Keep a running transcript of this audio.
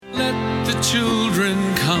the children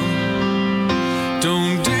come.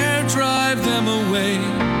 Don't dare drive them away.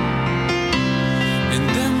 And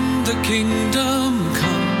then the kingdom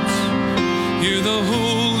comes. Hear the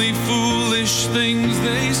holy, foolish things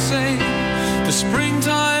they say. The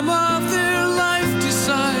springtime of their life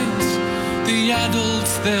decides the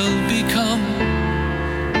adults they'll become.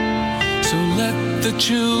 So let the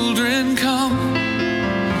children come.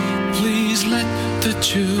 Please let the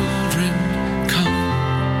children come.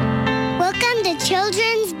 Welcome to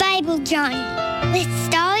Children's Bible Journey, with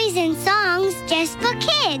stories and songs just for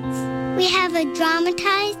kids. We have a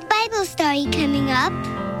dramatized Bible story coming up,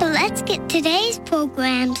 but let's get today's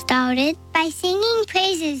program started by singing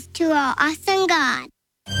praises to our awesome God.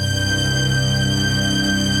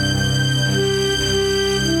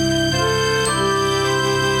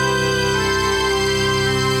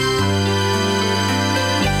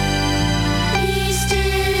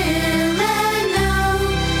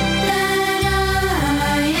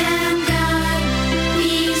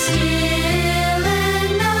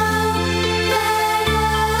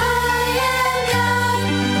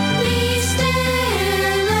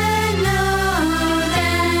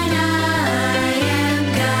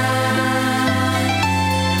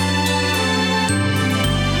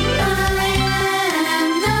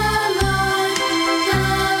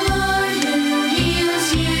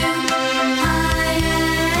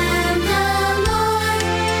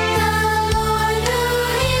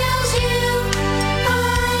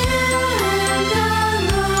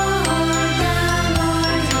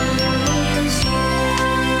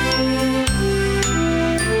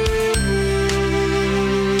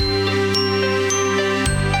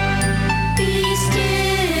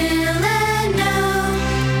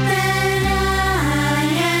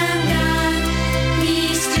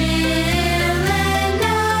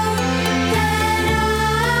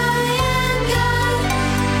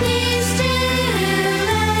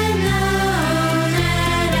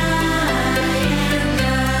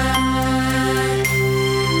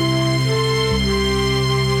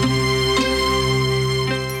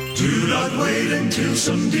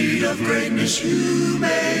 Some deed of greatness you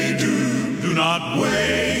may do. Do not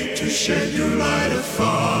wait to shed your light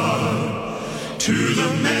afar. To the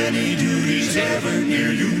many duties ever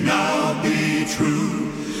near you now be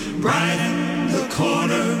true. Brighten the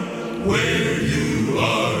corner where you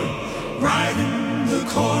are. Brighten the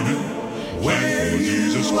corner where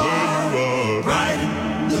you are.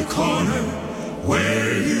 Brighten the corner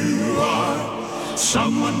where you are.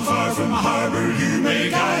 Someone far from harbor you may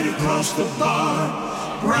guide across the bar.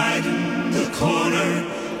 Brighten the corner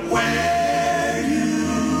where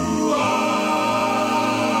you are.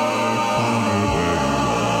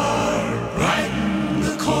 Brighten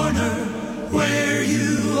the corner where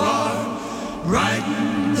you are.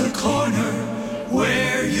 Brighten the corner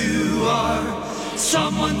where you are.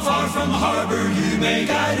 Someone far from harbor you may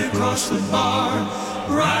guide across the bar.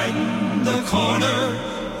 Brighten the corner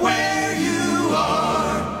where you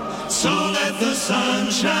are. So let the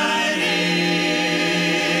sun shine in.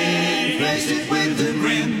 Face it with a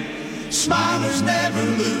grin. Smilers never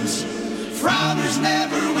lose. Frowners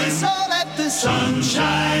never win. So let the sun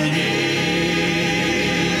shine in.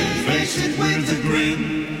 Face it with a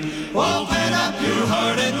grin. Open up your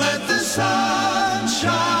heart and let the sun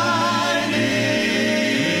shine in.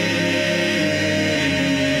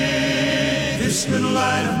 This little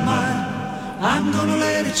light of mine, I'm gonna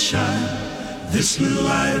let it shine. This little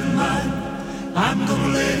light of mine, I'm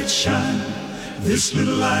gonna let it shine. This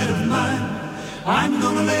little light of mine, I'm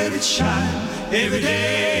gonna let it shine. Every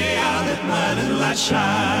day I'll let my little light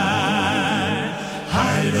shine.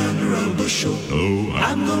 Hide it under a bushel, no,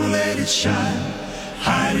 I'm gonna let it shine.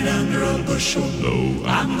 Hide it under a bushel, no,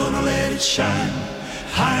 I'm gonna let it shine.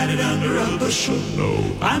 Hide it under a bushel, no,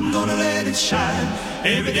 I'm gonna let it shine.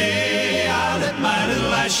 Every day I'll let my little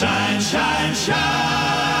light shine, shine, shine.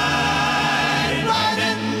 Right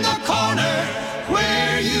in the corner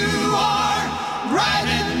where you are. Right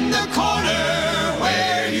in the corner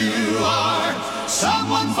where you are.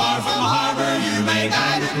 Someone far from harbor you may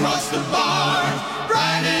guide across the bar.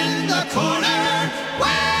 Right in the corner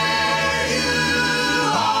where you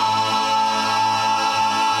are.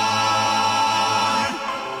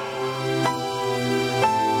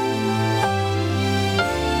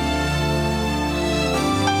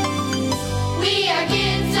 We are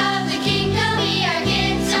kids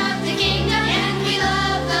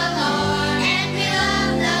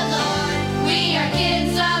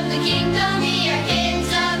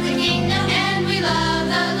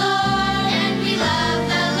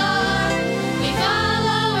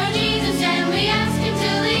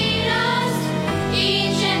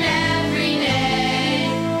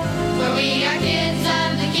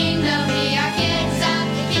kingdom. We are kids of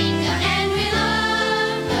the kingdom, and we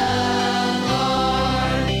love the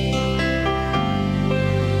Lord.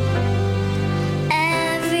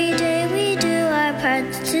 Every day we do our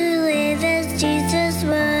parts to live as Jesus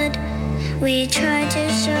would. We try to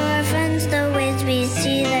show our friends the ways we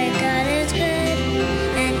see that God is good.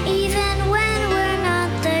 And even when we're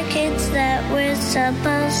not the kids that we're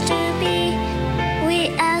supposed to be, we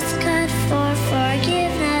ask God for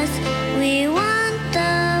forgiveness. We want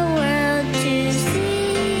the world to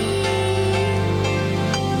see.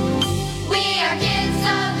 We are kids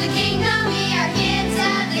of the kingdom. We are kids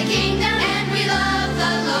of the kingdom, and we love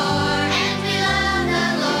the Lord. And we love the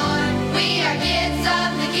Lord. We are kids of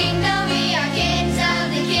the kingdom. We are kids of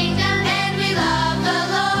the kingdom, and we love the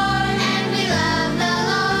Lord. And we love the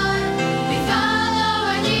Lord. We follow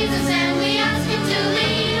our Jesus, and we ask Him to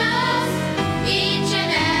lead us each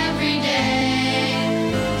and every day.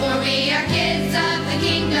 For we are kids of the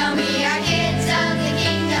kingdom. We are kids of the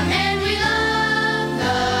kingdom, and we love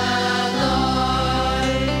the Lord.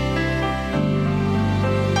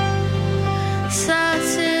 So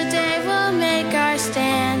today we'll make our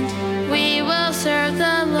stand. We will serve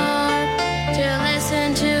the Lord, to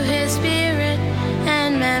listen to His Spirit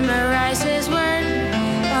and memorize His Word.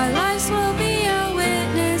 Our lives will be a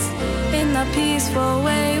witness in the peaceful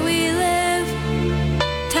way we live.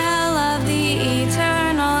 Tell of the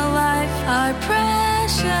eternal life our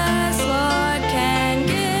precious Lord can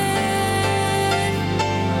give.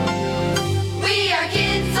 We are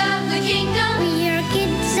kids of the kingdom, We are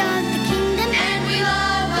kids of the kingdom, and we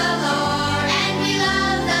love the Lord. And we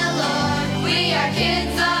love the Lord. We are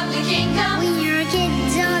kids of the kingdom, we are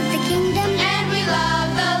kids of the kingdom, and we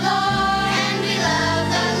love the Lord. And we love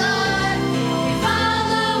the Lord. We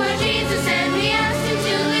follow our Jesus, and we ask Him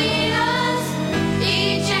to lead us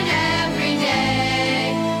each and every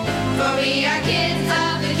day. For we are kids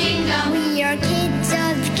of the kingdom, we are kids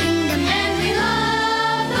of the kingdom, and we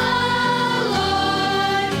love the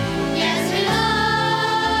Lord. Yes, we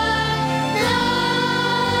love the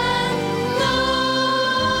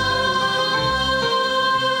Lord.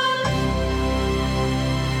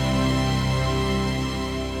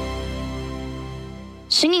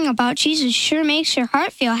 Singing about Jesus sure makes your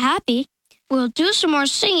heart feel happy. We'll do some more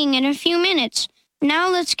singing in a few minutes. Now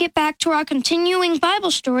let's get back to our continuing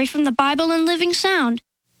Bible story from the Bible in Living Sound.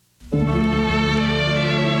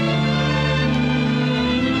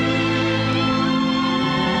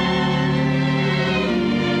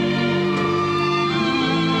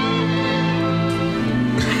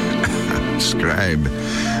 Scribe,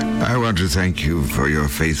 I want to thank you for your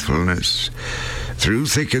faithfulness. Through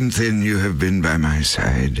thick and thin, you have been by my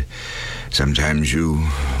side. Sometimes you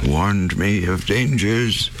warned me of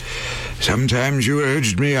dangers. Sometimes you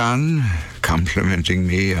urged me on, complimenting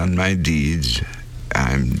me on my deeds.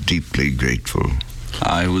 I'm deeply grateful.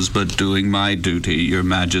 I was but doing my duty, Your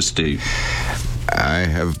Majesty. I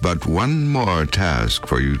have but one more task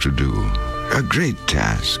for you to do. A great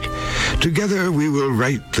task. Together we will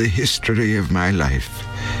write the history of my life.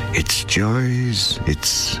 Its joys,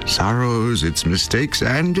 its sorrows, its mistakes,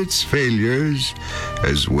 and its failures,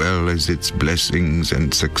 as well as its blessings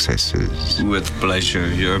and successes. With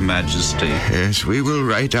pleasure, Your Majesty. Yes, we will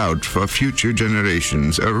write out for future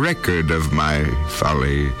generations a record of my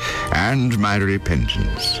folly and my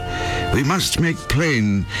repentance. We must make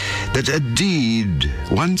plain that a deed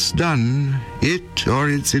once done, it or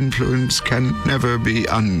its influence can never be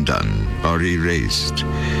undone or erased.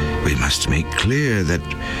 We must make clear that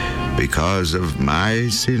because of my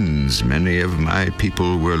sins, many of my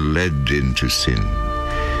people were led into sin.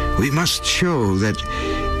 We must show that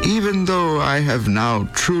even though I have now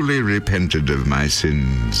truly repented of my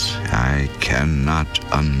sins, I cannot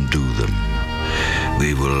undo them.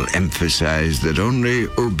 We will emphasize that only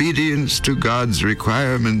obedience to God's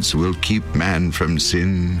requirements will keep man from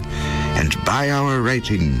sin, and by our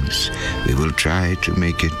writings we will try to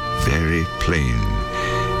make it very plain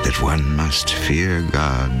that one must fear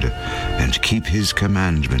God and keep His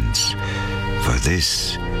commandments, for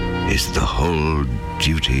this is the whole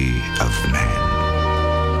duty of man.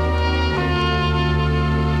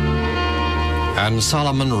 And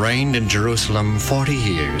Solomon reigned in Jerusalem 40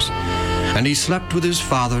 years, and he slept with his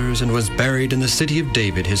fathers and was buried in the city of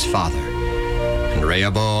David his father. And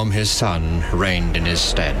Rehoboam his son reigned in his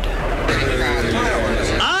stead.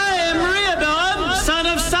 I am Rehoboam, son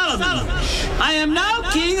of Solomon. I am now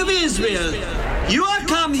king of Israel. You are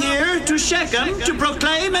come here to Shechem to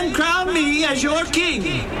proclaim and crown me as your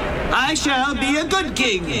king. I shall be a good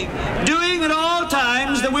king, doing at all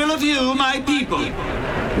times the will of you, my people.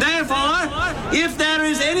 Therefore, if there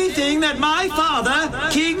is anything that my father,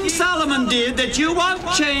 King Solomon, did that you want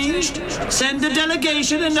changed, send a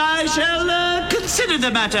delegation and I shall consider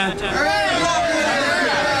the matter.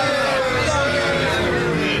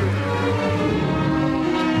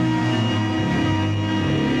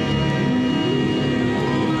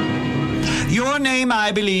 Your name,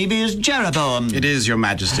 I believe, is Jeroboam. It is, Your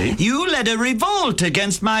Majesty. You led a revolt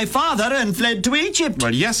against my father and fled to Egypt.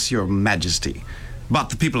 Well, yes, Your Majesty. But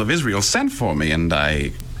the people of Israel sent for me, and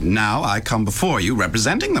now I come before you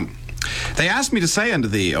representing them. They asked me to say unto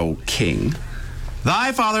thee, O king,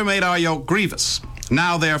 thy father made our yoke grievous.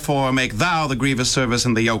 Now, therefore, make thou the grievous service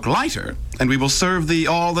and the yoke lighter, and we will serve thee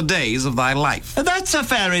all the days of thy life. That's a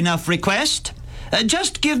fair enough request.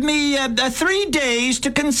 Just give me 3 days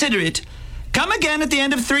to consider it. Come again at the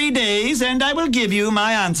end of 3 days, and I will give you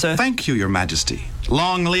my answer. Thank you, Your Majesty.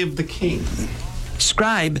 Long live the king.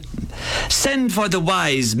 Scribe, send for the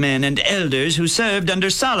wise men and elders who served under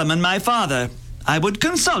Solomon, my father. I would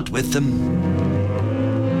consult with them.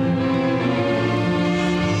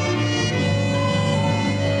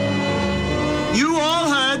 You all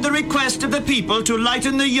heard the request of the people to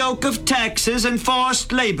lighten the yoke of taxes and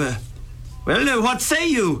forced labor. Well, what say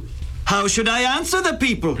you? How should I answer the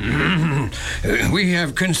people? We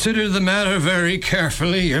have considered the matter very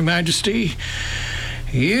carefully, Your Majesty.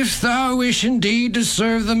 If thou wish indeed to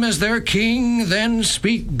serve them as their king, then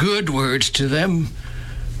speak good words to them.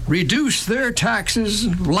 Reduce their taxes,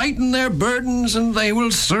 lighten their burdens, and they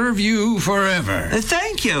will serve you forever.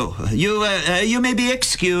 Thank you. You may be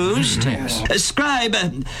excused. Yes. Scribe,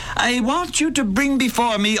 I want you to bring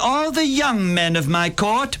before me all the young men of my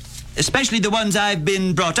court, especially the ones I've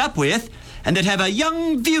been brought up with, and that have a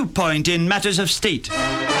young viewpoint in matters of state.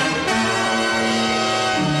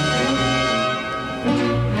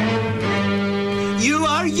 You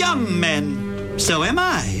are young men. So am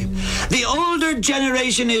I. The older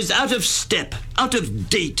generation is out of step, out of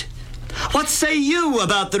date. What say you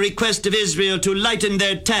about the request of Israel to lighten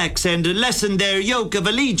their tax and lessen their yoke of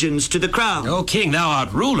allegiance to the crown? O king, thou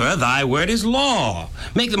art ruler, thy word is law.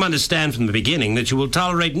 Make them understand from the beginning that you will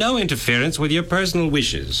tolerate no interference with your personal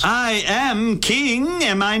wishes. I am king,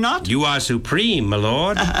 am I not? You are supreme, my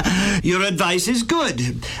lord. Your advice is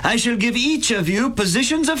good. I shall give each of you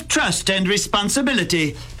positions of trust and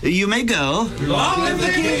responsibility. You may go. Long live the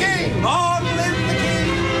king! Long live the king!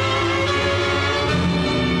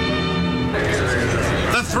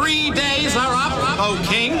 The 3 days are up, O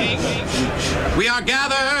king. We are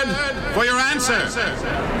gathered for your answer.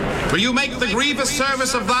 Will you make the grievous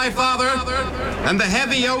service of thy father and the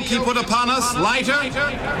heavy yoke he put upon us lighter?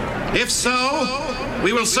 If so,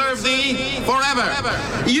 we will serve thee forever.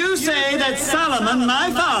 You say that Solomon,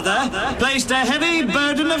 my father, placed a heavy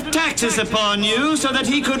burden of taxes upon you so that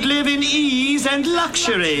he could live in ease and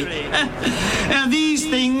luxury. And these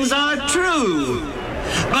things are true.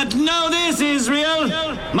 But know this, Israel,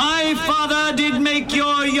 my father did make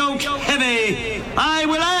your yoke heavy. I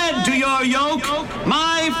will add to your yoke.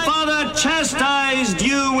 My father chastised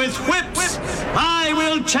you with whips. I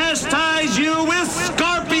will chastise you with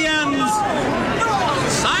scorpions.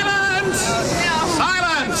 Silence!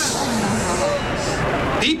 Silence!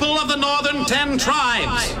 People of the northern 10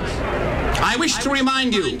 tribes, I wish to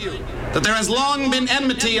remind you that there has long been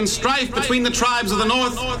enmity and strife between the tribes of the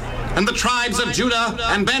north and the tribes of Judah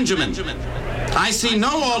and Benjamin. I see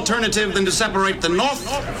no alternative than to separate the north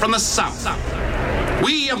from the south.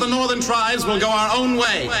 We of the northern tribes will go our own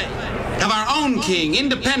way, have our own king,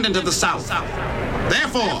 independent of the south.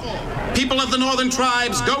 Therefore, people of the northern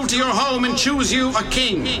tribes, go to your home and choose you a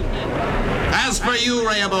king. As for you,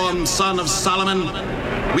 Rehoboam, son of Solomon,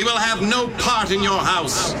 we will have no part in your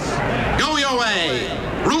house. Go your way,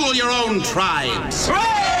 rule your own tribes.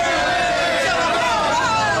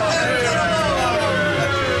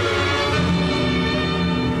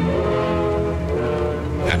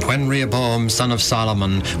 And when Rehoboam, son of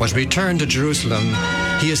Solomon, was returned to Jerusalem,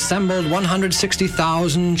 he assembled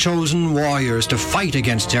 160,000 chosen warriors to fight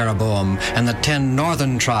against Jeroboam and the 10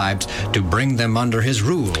 northern tribes to bring them under his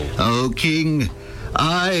rule. O king,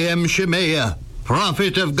 I am Shemaiah,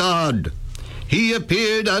 prophet of God. He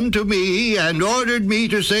appeared unto me and ordered me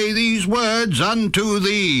to say these words unto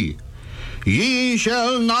thee. Ye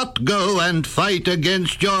shall not go and fight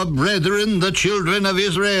against your brethren, the children of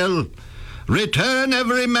Israel. Return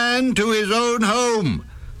every man to his own home,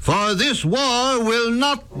 for this war will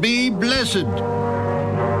not be blessed.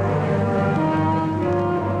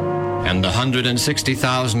 And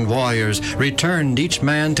 160,000 warriors returned each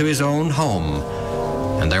man to his own home.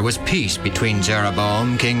 And there was peace between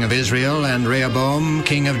Jeroboam, king of Israel, and Rehoboam,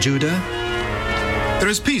 king of Judah. There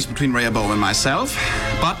is peace between Rehoboam and myself,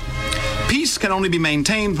 but peace can only be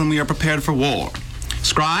maintained when we are prepared for war.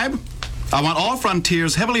 Scribe, I want all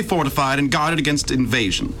frontiers heavily fortified and guarded against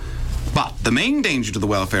invasion. But the main danger to the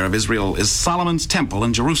welfare of Israel is Solomon's temple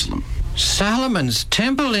in Jerusalem. Solomon's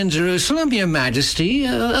temple in Jerusalem, Your Majesty,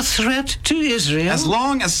 a threat to Israel? As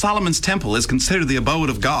long as Solomon's temple is considered the abode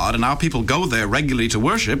of God and our people go there regularly to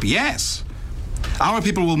worship, yes. Our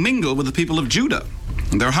people will mingle with the people of Judah.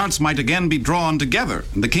 And their hearts might again be drawn together,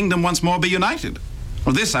 and the kingdom once more be united.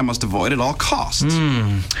 Well, this I must avoid at all costs.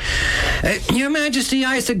 Your Majesty,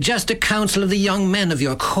 I suggest a council of the young men of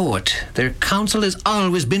your court. Their counsel has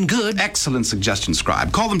always been good. Excellent suggestion,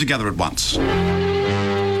 Scribe. Call them together at once. The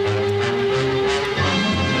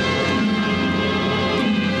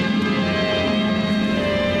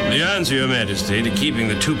answer, Your Majesty, to keeping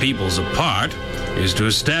the two peoples apart is to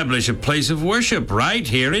establish a place of worship right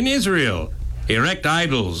here in Israel. Erect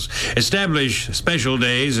idols, establish special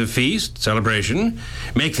days of feast, celebration,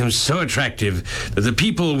 make them so attractive that the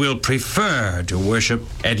people will prefer to worship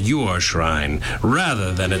at your shrine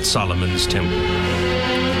rather than at Solomon's temple.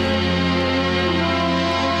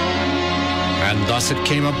 And thus it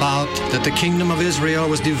came about that the kingdom of Israel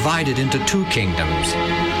was divided into two kingdoms.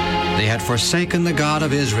 They had forsaken the God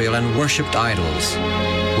of Israel and worshipped idols.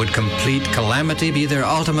 Would complete calamity be their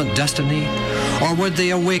ultimate destiny, or would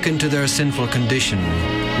they awaken to their sinful condition,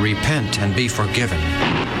 repent, and be forgiven?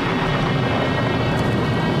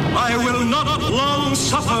 I will not long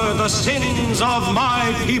suffer the sins of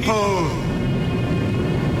my people.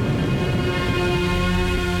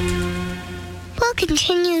 We'll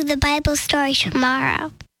continue the Bible story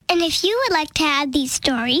tomorrow. And if you would like to add these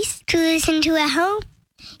stories to listen to at home,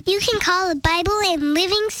 you can call the Bible in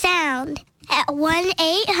Living Sound at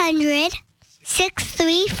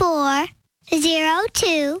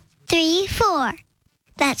 1-800-634-0234.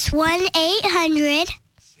 That's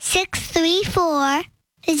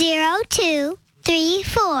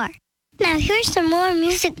 1-800-634-0234. Now here's some more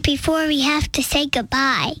music before we have to say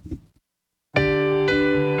goodbye.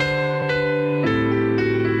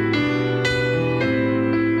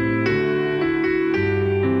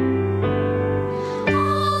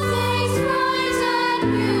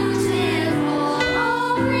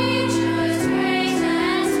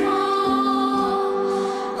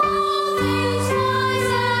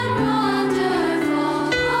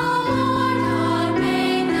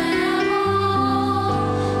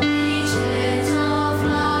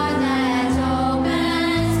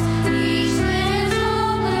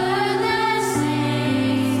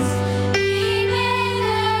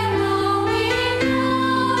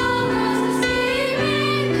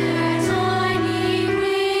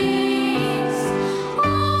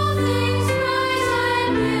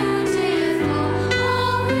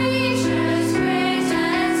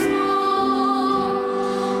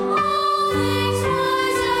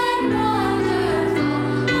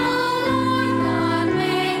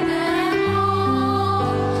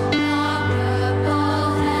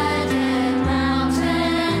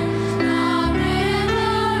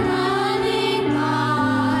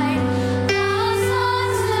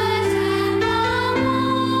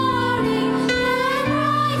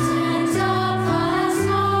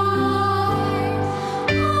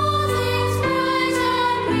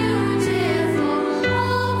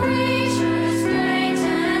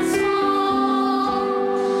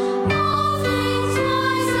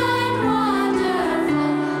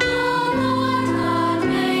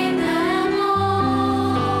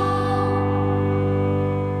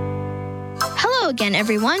 Again,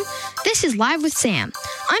 everyone. This is Live with Sam.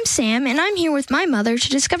 I'm Sam, and I'm here with my mother to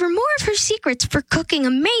discover more of her secrets for cooking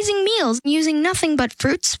amazing meals using nothing but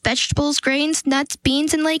fruits, vegetables, grains, nuts,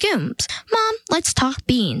 beans, and legumes. Mom, let's talk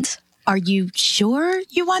beans. Are you sure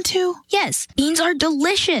you want to? Yes, beans are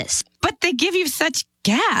delicious. But they give you such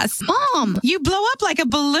gas. Mom! You blow up like a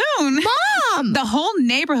balloon. Mom! The whole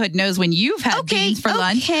neighborhood knows when you've had beans for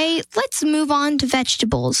lunch. Okay, let's move on to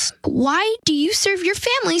vegetables. Why do you serve your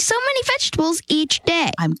family so many vegetables each day?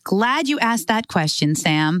 I'm glad you asked that question,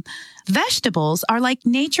 Sam. Vegetables are like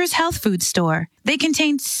nature's health food store. They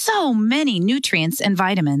contain so many nutrients and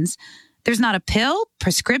vitamins. There's not a pill,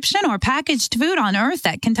 prescription, or packaged food on earth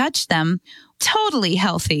that can touch them. Totally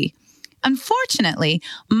healthy. Unfortunately,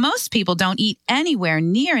 most people don't eat anywhere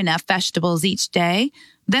near enough vegetables each day.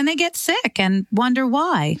 Then they get sick and wonder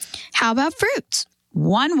why. How about fruits?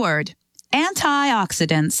 One word: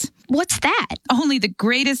 antioxidants. What's that? Only the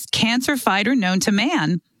greatest cancer fighter known to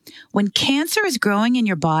man. When cancer is growing in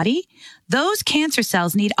your body, those cancer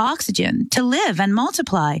cells need oxygen to live and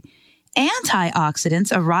multiply.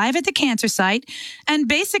 Antioxidants arrive at the cancer site and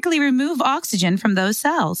basically remove oxygen from those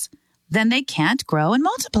cells. then they can't grow and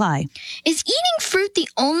multiply. Is eating fruit the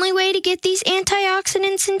only way to get these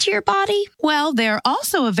antioxidants into your body? Well, they're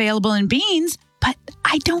also available in beans, but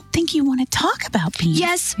I don't think you want to talk about beans.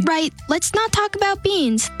 Yes, right. Let's not talk about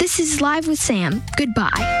beans. This is Live with Sam.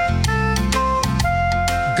 Goodbye.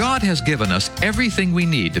 God has given us everything we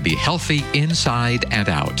need to be healthy inside and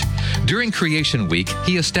out. During Creation Week,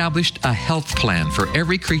 He established a health plan for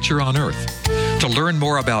every creature on earth. To learn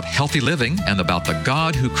more about healthy living and about the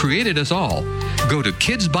God who created us all, go to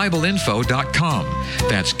kidsbibleinfo.com.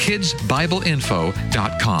 That's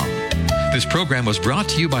kidsbibleinfo.com. This program was brought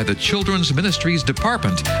to you by the Children's Ministries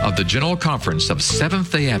Department of the General Conference of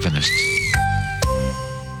Seventh-day Adventists.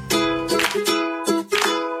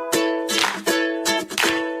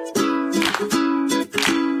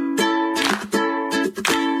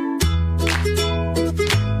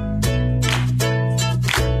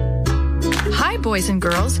 Boys and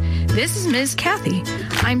girls, this is Ms. Kathy.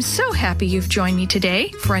 I'm so happy you've joined me today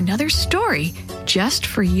for another story just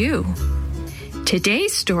for you.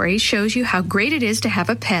 Today's story shows you how great it is to have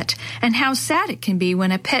a pet and how sad it can be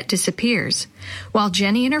when a pet disappears. While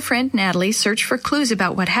Jenny and her friend Natalie search for clues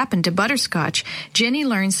about what happened to Butterscotch, Jenny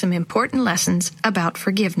learns some important lessons about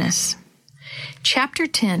forgiveness. Chapter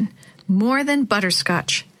 10, More Than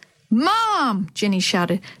Butterscotch. Mom! Jenny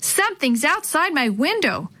shouted. Something's outside my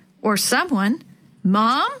window. Or someone.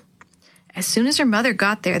 Mom? As soon as her mother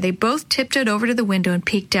got there, they both tiptoed over to the window and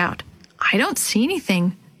peeked out. I don't see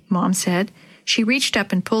anything, Mom said. She reached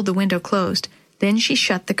up and pulled the window closed. Then she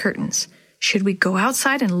shut the curtains. Should we go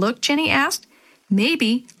outside and look, Jenny asked.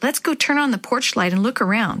 Maybe. Let's go turn on the porch light and look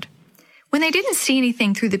around. When they didn't see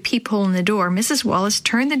anything through the peephole in the door, Mrs. Wallace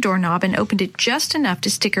turned the doorknob and opened it just enough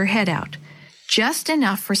to stick her head out. Just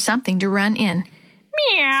enough for something to run in.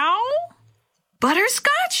 Meow!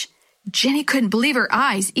 Butterscotch? Jenny couldn't believe her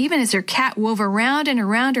eyes, even as her cat wove around and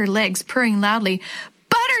around her legs, purring loudly.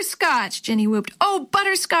 Butterscotch! Jenny whooped. Oh,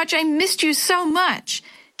 Butterscotch, I missed you so much.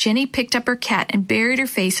 Jenny picked up her cat and buried her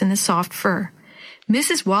face in the soft fur.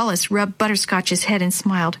 Mrs. Wallace rubbed Butterscotch's head and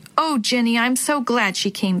smiled. Oh, Jenny, I'm so glad she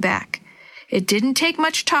came back. It didn't take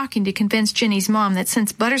much talking to convince Jenny's mom that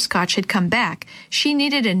since Butterscotch had come back, she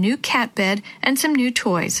needed a new cat bed and some new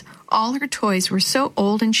toys. All her toys were so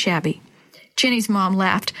old and shabby. Jenny's mom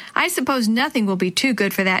laughed. I suppose nothing will be too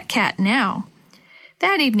good for that cat now.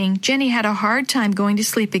 That evening, Jenny had a hard time going to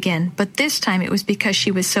sleep again, but this time it was because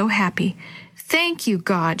she was so happy. Thank you,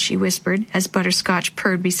 God, she whispered as Butterscotch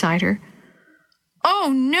purred beside her.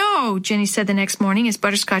 Oh, no, Jenny said the next morning as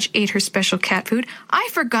Butterscotch ate her special cat food. I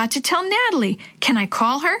forgot to tell Natalie. Can I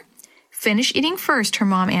call her? Finish eating first, her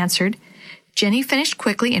mom answered. Jenny finished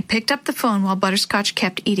quickly and picked up the phone while Butterscotch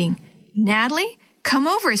kept eating. Natalie? Come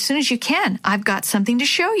over as soon as you can. I've got something to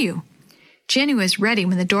show you. Jenny was ready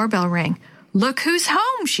when the doorbell rang. Look who's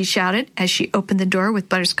home, she shouted as she opened the door with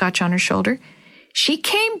Butterscotch on her shoulder. She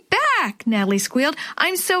came back, Natalie squealed.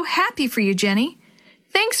 I'm so happy for you, Jenny.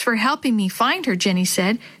 Thanks for helping me find her, Jenny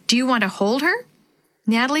said. Do you want to hold her?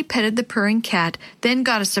 Natalie petted the purring cat, then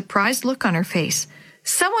got a surprised look on her face.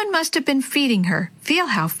 Someone must have been feeding her. Feel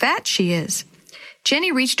how fat she is.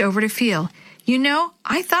 Jenny reached over to feel. You know,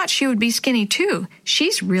 I thought she would be skinny too.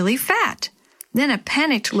 She's really fat. Then a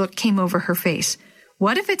panicked look came over her face.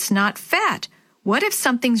 What if it's not fat? What if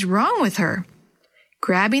something's wrong with her?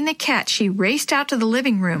 Grabbing the cat, she raced out to the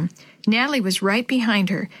living room. Natalie was right behind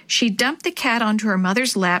her. She dumped the cat onto her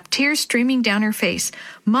mother's lap, tears streaming down her face.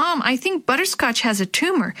 Mom, I think Butterscotch has a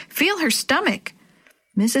tumor. Feel her stomach.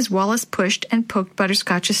 Mrs. Wallace pushed and poked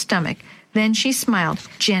Butterscotch's stomach. Then she smiled.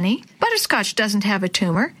 Jenny, Butterscotch doesn't have a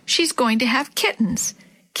tumor. She's going to have kittens.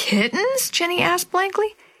 Kittens? Jenny asked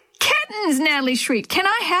blankly. Kittens, Natalie shrieked. Can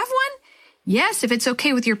I have one? Yes, if it's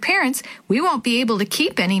okay with your parents. We won't be able to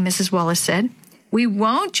keep any, Mrs. Wallace said. We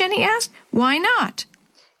won't? Jenny asked. Why not?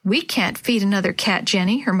 We can't feed another cat,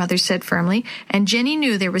 Jenny, her mother said firmly, and Jenny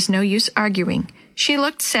knew there was no use arguing. She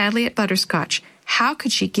looked sadly at Butterscotch. How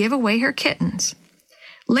could she give away her kittens?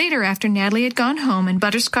 Later, after Natalie had gone home and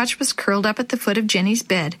Butterscotch was curled up at the foot of Jenny's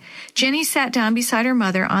bed, Jenny sat down beside her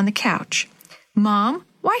mother on the couch. Mom,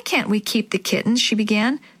 why can't we keep the kittens? She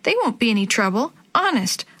began. They won't be any trouble.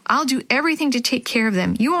 Honest, I'll do everything to take care of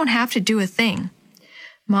them. You won't have to do a thing.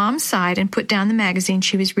 Mom sighed and put down the magazine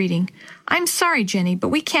she was reading. I'm sorry, Jenny, but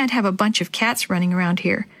we can't have a bunch of cats running around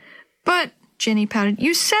here. But, Jenny pouted,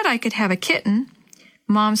 you said I could have a kitten.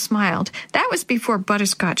 Mom smiled. That was before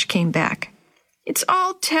Butterscotch came back. It's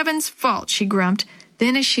all Tevin's fault, she grumped.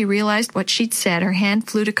 Then as she realized what she'd said, her hand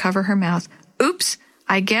flew to cover her mouth. Oops,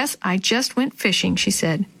 I guess I just went fishing, she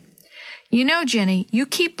said. You know, Jenny, you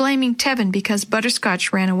keep blaming Tevin because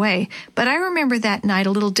Butterscotch ran away, but I remember that night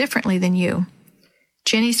a little differently than you.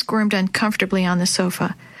 Jenny squirmed uncomfortably on the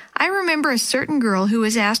sofa. I remember a certain girl who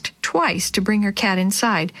was asked twice to bring her cat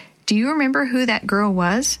inside. Do you remember who that girl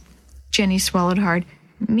was? Jenny swallowed hard.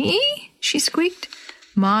 Me? She squeaked.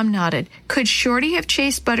 Mom nodded. Could Shorty have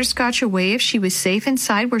chased Butterscotch away if she was safe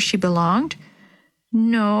inside where she belonged?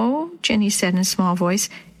 No, Jenny said in a small voice.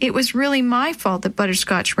 It was really my fault that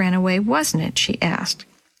Butterscotch ran away, wasn't it? She asked.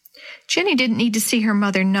 Jenny didn't need to see her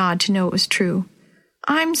mother nod to know it was true.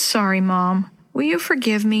 I'm sorry, Mom. Will you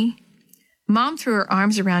forgive me? Mom threw her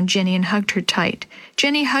arms around Jenny and hugged her tight.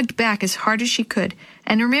 Jenny hugged back as hard as she could.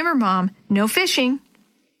 And remember, Mom, no fishing.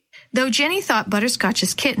 Though Jenny thought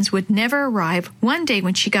Butterscotch's kittens would never arrive, one day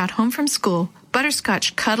when she got home from school,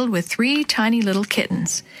 Butterscotch cuddled with 3 tiny little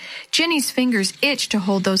kittens. Jenny's fingers itched to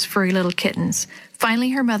hold those furry little kittens.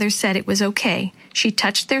 Finally, her mother said it was okay. She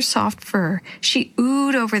touched their soft fur. She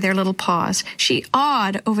oohed over their little paws. She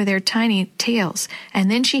awed over their tiny tails.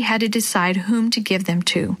 And then she had to decide whom to give them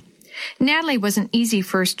to. Natalie was an easy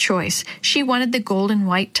first choice. She wanted the gold and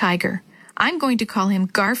white tiger. I'm going to call him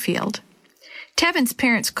Garfield. Tevin's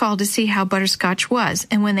parents called to see how Butterscotch was,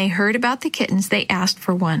 and when they heard about the kittens, they asked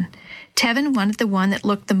for one. Tevin wanted the one that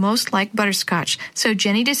looked the most like Butterscotch, so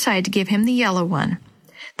Jenny decided to give him the yellow one.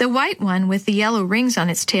 The white one with the yellow rings on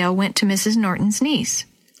its tail went to Mrs. Norton's niece.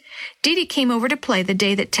 Dee Dee came over to play the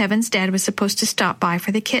day that Tevin's dad was supposed to stop by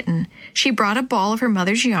for the kitten. She brought a ball of her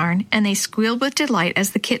mother's yarn, and they squealed with delight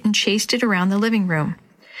as the kitten chased it around the living room.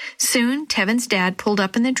 Soon, Tevin's dad pulled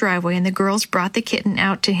up in the driveway, and the girls brought the kitten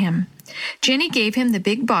out to him. Jenny gave him the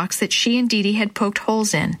big box that she and Dee Dee had poked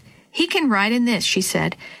holes in. He can ride in this, she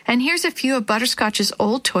said, and here's a few of Butterscotch's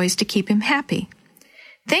old toys to keep him happy.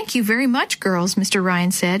 Thank you very much, girls, Mr.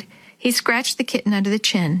 Ryan said. He scratched the kitten under the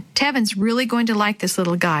chin. Tevin's really going to like this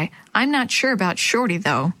little guy. I'm not sure about Shorty,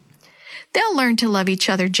 though. They'll learn to love each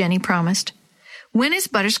other, Jenny promised. When is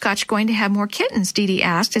Butterscotch going to have more kittens? Dee Dee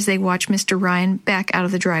asked as they watched Mr. Ryan back out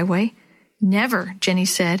of the driveway. Never, Jenny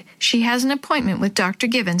said. She has an appointment with Dr.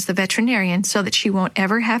 Gibbons, the veterinarian, so that she won't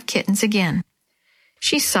ever have kittens again.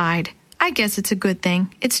 She sighed. I guess it's a good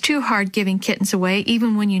thing. It's too hard giving kittens away,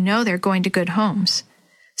 even when you know they're going to good homes.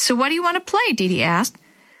 So what do you want to play? Dee Dee asked.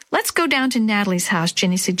 Let's go down to Natalie's house,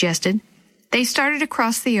 Jenny suggested. They started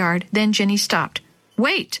across the yard, then Jenny stopped.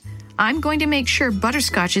 Wait! I'm going to make sure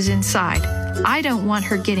Butterscotch is inside. I don't want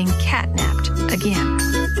her getting catnapped again.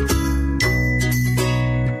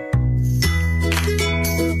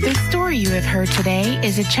 The story you have heard today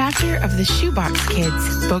is a chapter of the Shoebox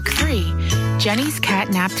Kids, Book 3, Jenny's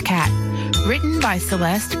Catnapped Cat, written by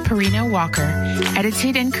Celeste Perino Walker,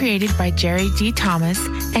 edited and created by Jerry D. Thomas,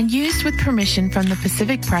 and used with permission from the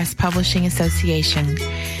Pacific Press Publishing Association.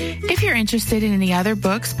 If you're interested in any other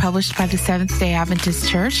books published by the Seventh-day Adventist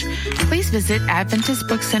Church, please visit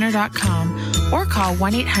AdventistBookCenter.com or call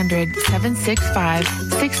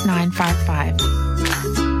 1-800-765-6955.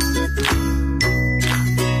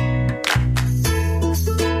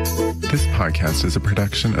 This podcast is a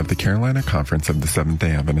production of the Carolina Conference of the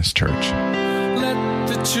Seventh-day Adventist Church. Let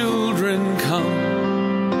the children come.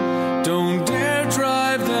 Don't dare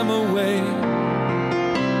drive them away.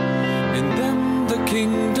 In them the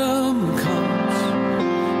kingdom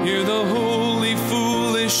comes. Hear the holy,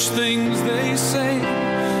 foolish things they say.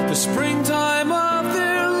 The springtime of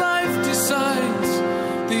their life decides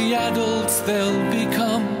the adults they'll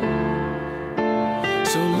become.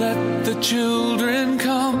 So let the children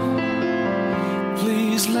come.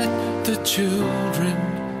 Please let the children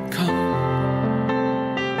come.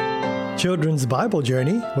 Children's Bible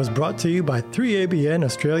Journey was brought to you by 3ABN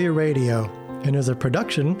Australia Radio and is a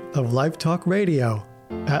production of Live Talk Radio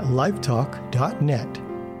at livetalk.net.